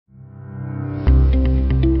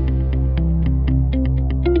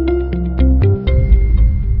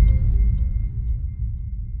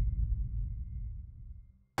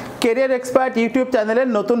Career expert YouTube চ্যানেলের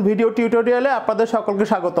নতুন video টিউটোরিয়ালে আপনাদের সকলকে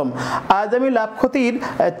স্বাগতম। আজ আমি লাভ ক্ষতির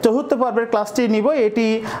 ৪র্থ পর্বের ক্লাসটি নিব।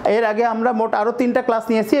 এর আগে আমরা মোট আরও 3টা ক্লাস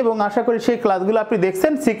নিয়েছি এবং আশা করি সেই ক্লাসগুলো আপনি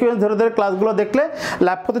দেখছেন। সিকোয়েন্স ধরে ধরে ক্লাসগুলো দেখলে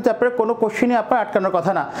লাভ ক্ষতি চ্যাপ্টারের কোনো কোশ্চেনই আপনার আটকানোর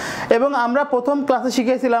কথা না। এবং আমরা প্রথম ক্লাসে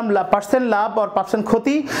শিখেছিলাম পার্সেন্ট লাভ আর পার্সেন্ট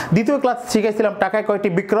ক্ষতি, দ্বিতীয় ক্লাসে শিখেছিলাম টাকায় কয়টি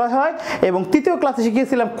বিক্রয় হয় এবং তৃতীয় ক্লাসে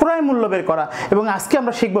শিখেছিলাম ক্রয় মূল্য বের করা এবং আজকে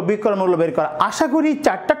আমরা শিখব বিক্রয় মূল্য বের করা। আশা করি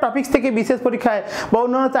 4টা টপিকস থেকে বিশেষ পরীক্ষায় বা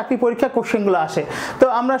অন্যান্য চাকরি পরীক্ষা কোশ্চেনগুলো আসে। তো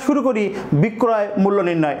আমরা শুরু করি বিক্রয় মূল্য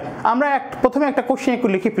নির্ণয়। আমরা প্রথমে একটা কোশ্চেন একটু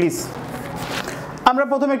লিখি প্লিজ। আমরা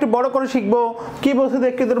প্রথমে একটু বড় করে শিখব কি বলছে,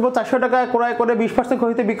 একটি দ্রব্য 400 টাকায় ক্রয় করে 20%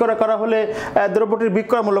 ক্ষতিতে বিক্রয় করা হলে দ্রব্যটির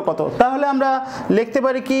বিক্রয় মূল্য কত। তাহলে আমরা লিখতে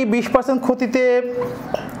পারি কি 20% ক্ষতিতে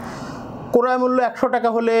ক্রয় মূল্য 100 টাকা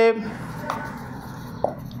হলে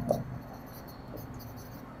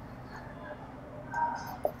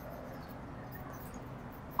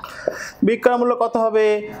বিক্রয় মূল্য কত হবে?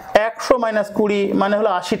 100 - 20 মানে হলো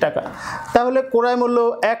 80 টাকা। তাহলে ক্রয় মূল্য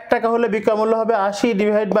 1 টাকা হলে বিক্রয় মূল্য হবে 80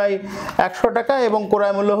 ডিভাইড বাই 100 টাকা এবং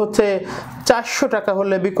ক্রয় মূল্য হচ্ছে 400 টাকা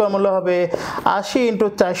হলে বিক্রয় মূল্য হবে 80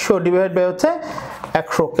 × 400 ডিভাইড বাই হচ্ছে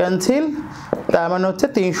 100 ক্যান্সেল, তার মানে হচ্ছে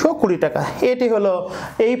 320 টাকা। এটি হলো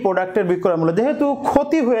এই প্রোডাক্টের বিক্রয় মূল্য। যেহেতু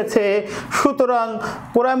ক্ষতি হয়েছে সুতরাং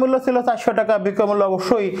ক্রয় মূল্য ছিল 400 টাকা, বিক্রয় মূল্য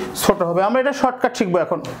অবশ্যই ছোট হবে। আমরা এটা শর্টকাট শিখবো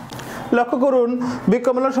এখন। লক্ষ্য করুন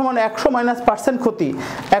বিক্রয় মূল্য সমান 100 - পার্সেন্ট ক্ষতি,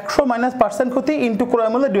 100 - পার্সেন্ট ক্ষতি ইন্টু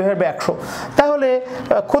ক্রয় মূল্য ডিভাইড বাই 100। তাহলে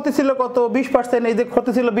ক্ষতি ছিল কত? 20%। এই যে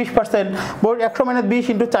ক্ষতি ছিল 20%, 100 - 20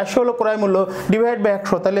 × 400 হলো ক্রয় মূল্য ডিভাইড বাই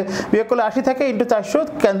 100। তাহলে বিয়োগ করলে 80 থাকে ইন্টু 400,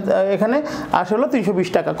 এখানে 80 হলো 320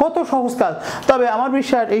 টাকা। কত সহজ কাজ। তবে আমার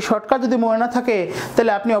বিশ্বাস এই শর্টকাট যদি মনে না থাকে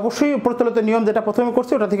তাহলে আপনি অবশ্যই প্রচলিত নিয়ম যেটা প্রথমে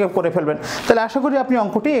করছি ওটা থেকে করে ফেলবেন। তাহলে আশা করি আপনি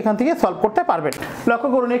অঙ্কটি এখান থেকে সলভ করতে পারবেন। লক্ষ্য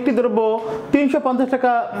করুন একটি দ্রব্য 350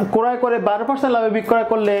 টাকা ক্রয় করে 12% লাভে বিক্রয়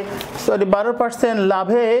করলে 12%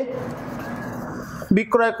 লাভে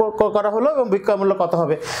বিক্রয় করা হলো এবং বিক্রয় মূল্য কত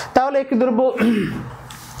হবে। তাহলে একটি দ্রব্য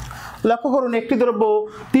লক্ষ্য করুন একটি দ্রব্য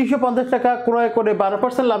 350 টাকা ক্রয় করে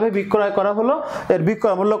 12% লাভে বিক্রয় করা হলো, এর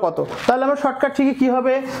বিক্রয় মূল্য কত। তাহলে আমরা শর্টকাট ঠিকই কি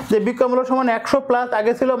হবে যে বিক্রয় মূল্য সমান 100 প্লাস,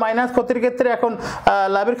 আগে ছিল মাইনাস ক্ষতির ক্ষেত্রে এখন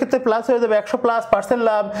লাভের ক্ষেত্রে প্লাস হয়ে যাবে 100 প্লাস পার্সেন্ট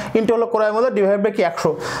লাভ ইন্টু হলো ক্রয় মূল্য ডিভাইড বাই কি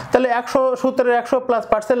 100। তাহলে 100 সূত্রের 100 প্লাস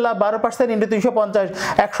পার্সেন্ট লাভ 12% ইন্টু 350,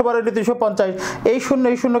 112 ইন্টু 350, এই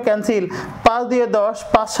শূন্য ক্যান্সেল, 5 দিয়ে 10,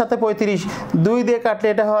 5 × 7 = 35, 2 দিয়ে কাটলে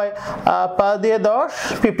এটা হয় 5 দিয়ে 10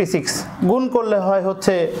 56, গুণ করলে হয়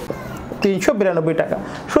হচ্ছে 392 টাকা।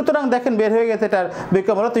 সুতরাং দেখেন বের হয়ে গেছে এটার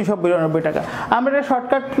বিক্রয় মূল্য 392 টাকা। আমরা এটা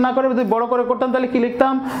শর্টকাট না করে যদি বড় করে করতাম তাহলে কি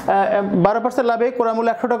লিখতাম? 12% লাভে ক্রয় মূল্য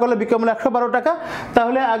 100 টাকা হলে বিক্রয় মূল্য 112 টাকা।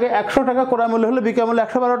 তাহলে আগে 100 টাকা ক্রয় মূল্য হলে বিক্রয় মূল্য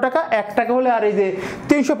 112 টাকা, 1 টাকা হলে আর এই যে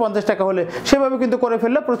 350 টাকা হলে সেভাবে কিন্তু করে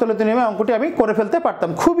ফেললে প্রচলিত নিয়মে অঙ্কটি আমি করে ফেলতে পারতাম।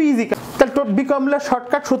 খুব ইজি। তাহলে বিক্রয় মূল্যের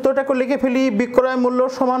শর্টকাট সূত্রটাকে লিখে ফেলি। বিক্রয় মূল্য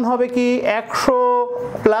সমান হবে কি 100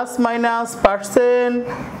 ± পার্সেন্ট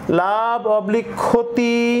লাভ অবলিক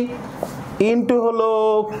ক্ষতি ইন্টু হলো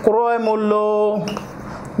ক্রয় মূল্য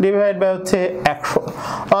ডিভাইড বাই হচ্ছে 100।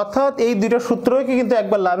 অর্থাৎ এই দুটো সূত্রই কিন্তু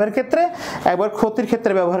একবার লাভের ক্ষেত্রে একবার ক্ষতির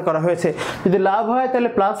ক্ষেত্রে ব্যবহার করা হয়েছে। যদি লাভ হয় তাহলে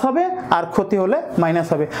প্লাস হবে আর ক্ষতি হলে মাইনাস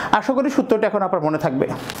হবে। আশা করি সূত্রটা এখন আপনার মনে থাকবে।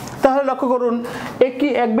 তাহলে লক্ষ্য করুন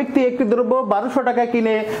এক ব্যক্তি একটি দ্রব্য 1200 টাকায়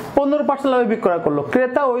কিনে 15% লাভে বিক্রয় করলো।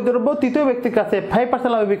 ক্রেতা ওই দ্রব্য তৃতীয় ব্যক্তির কাছে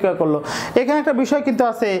 5% লাভে বিক্রয় করলো। এখানে একটা বিষয় কিন্তু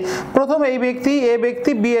আছে। প্রথমে এ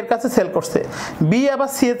ব্যক্তি বি এর কাছে সেল করছে, বি আবার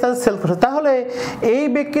সি এর কাছে সেল করছে। তাহলে এই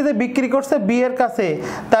ব্যক্তি যে বিক্রি করছে বি এর কাছে,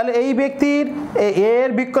 তাহলে এই ব্যক্তির এর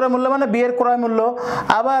বিক্রয় মূল্য মানে বি এর ক্রয় মূল্য,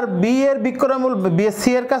 আবার বি এর বিক্রয় মূল্য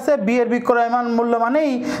সি এর কাছে বি এর বিক্রয় মূল্য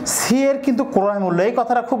মানেই সি এর কিন্তু ক্রয় মূল্য। এই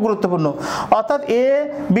কথাটা খুব গুরুত্বপূর্ণ। অর্থাৎ এ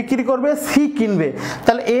বিক্রি করবে, সি কিনবে,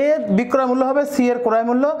 তাহলে এ বিক্রয় মূল্য হবে সি এর ক্রয়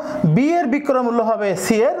মূল্য, বি এর বিক্রয় মূল্য হবে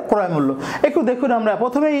সি এর ক্রয় মূল্য। একটু দেখুন, আমরা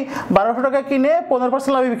প্রথমেই 1200 টাকা কিনে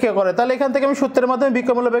 15% লাভে বিক্রি করে। তাহলে এখান থেকে আমি সূত্রের মাধ্যমে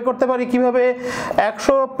বিক্রয় মূল্য বের করতে পারি কিভাবে?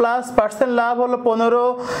 100 প্লাস পার্সেন্ট লাভ হলো 15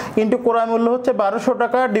 ইন্টু ক্রয় মূল্য হচ্ছে 1200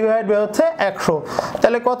 টাকা ডিভাইড বাই হচ্ছে 100।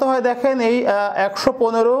 তাহলে কত হয় দেখেন, এই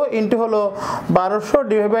 115 ইন্টু হলো 1200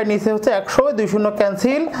 ডিভাইড বাই নিচে হচ্ছে 100, 2 শূন্য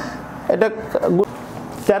ক্যান্সেল, এটা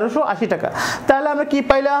 1380 টাকা। তাহলে আমরা কি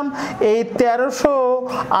পাইলাম? এই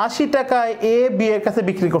 1380 টাকায় এ বি এর কাছে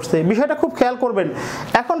বিক্রি করছে। বিষয়টা খুব খেয়াল করবেন।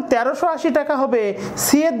 এখন 1380 টাকা হবে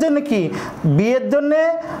সি এর জন্য কি বি এর জন্য,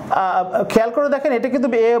 খেয়াল করে দেখেন এটা কিন্তু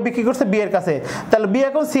এ বিক্রি করছে বি এর কাছে, তাহলে বি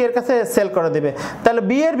এখন সি এর কাছে সেল করে দেবে। তাহলে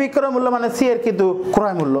বি এর বিক্রয় মূল্য মানে সি এর কিন্তু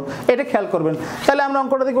ক্রয় মূল্য, এটা খেয়াল করবেন। তাহলে আমরা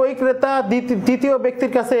অঙ্কটা দেখি ওই ক্রেতা তৃতীয়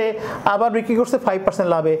ব্যক্তির কাছে আবার বিক্রি করছে 5%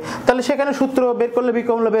 লাভে। তাহলে সেখানে সূত্র বের করলে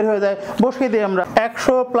বিক্রয় মূল্য বের হয়ে যায়। বসিয়ে দিই আমরা 100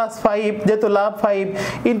 1300 প্লাস 5 যেহেতু লাভ 5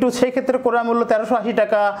 ইন্টু সেই ক্ষেত্রে ক্রয় মূল্য 1380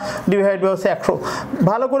 টাকা ডিভাইড বাই হচ্ছে 100।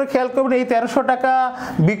 ভালো করে খেয়াল করবেন এই 1300 টাকা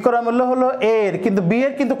বিক্রয় মূল্য হলো এর, কিন্তু বি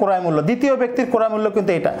এর কিন্তু ক্রয় মূল্য, দ্বিতীয় ব্যক্তির ক্রয় মূল্য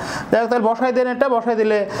কিন্তু এটা। দেখো তাহলে বসাই দেন, এটা বসাই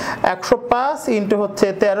দিলে 105 ইন্টু হচ্ছে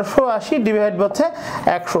 1380 ডিভাইড হচ্ছে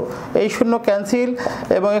 100, এই শূন্য ক্যান্সেল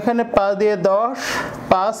এবং এখানে 5 দিয়ে 10,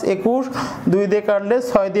 5 21, 2 দিয়ে কাটলে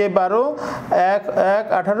 6 দিয়ে 12, 1 1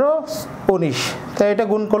 18 19, তাই এটা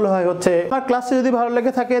গুণ করলে হয় হচ্ছে। আমার ক্লাসটি যদি ভালো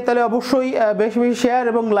লেগে থাকে তাহলে অবশ্যই বেশি বেশি শেয়ার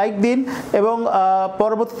এবং লাইক দিন, এবং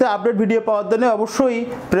পরবর্তীতে আপডেট ভিডিও পাওয়ার জন্য অবশ্যই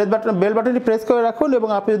বেল বাটনটি প্রেস করে রাখুন। এবং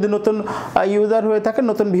আপনি যদি নতুন ইউজার হয়ে থাকেন,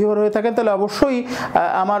 নতুন ভিউয়ার হয়ে থাকেন, তাহলে অবশ্যই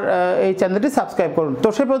আমার এই চ্যানেলটি সাবস্ক্রাইব করুন। তো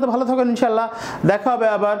সেই পর্যন্ত ভালো থাকুন, ইনশাআল্লাহ দেখা হবে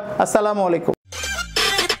আবার। আসসালামু আলাইকুম।